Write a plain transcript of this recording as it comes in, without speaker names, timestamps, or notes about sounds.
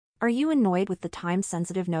Are you annoyed with the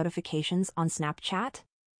time-sensitive notifications on Snapchat?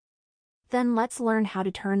 Then let's learn how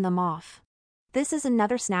to turn them off. This is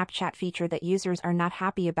another Snapchat feature that users are not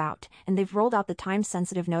happy about, and they've rolled out the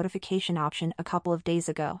time-sensitive notification option a couple of days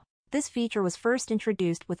ago. This feature was first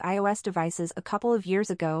introduced with iOS devices a couple of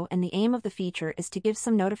years ago, and the aim of the feature is to give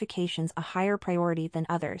some notifications a higher priority than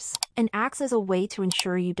others, and acts as a way to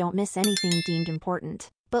ensure you don't miss anything deemed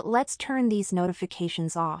important. But let's turn these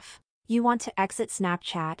notifications off. You want to exit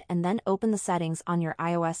Snapchat and then open the settings on your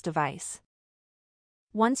iOS device.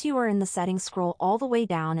 Once you are in the settings, scroll all the way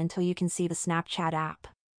down until you can see the Snapchat app.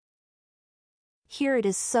 Here it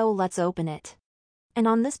is, so let's open it. And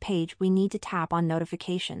on this page we need to tap on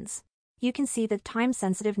notifications. You can see the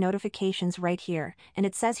time-sensitive notifications right here, and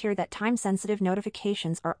it says here that time-sensitive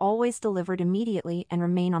notifications are always delivered immediately and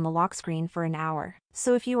remain on the lock screen for an hour.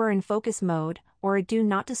 So if you are in focus mode, or a do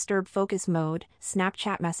not disturb focus mode,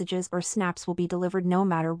 Snapchat messages or snaps will be delivered no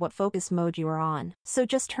matter what focus mode you are on. So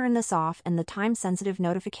just turn this off and the time-sensitive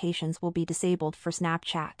notifications will be disabled for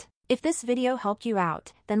Snapchat. If this video helped you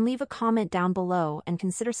out, then leave a comment down below and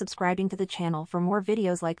consider subscribing to the channel for more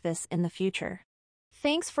videos like this in the future.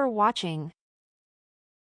 Thanks for watching.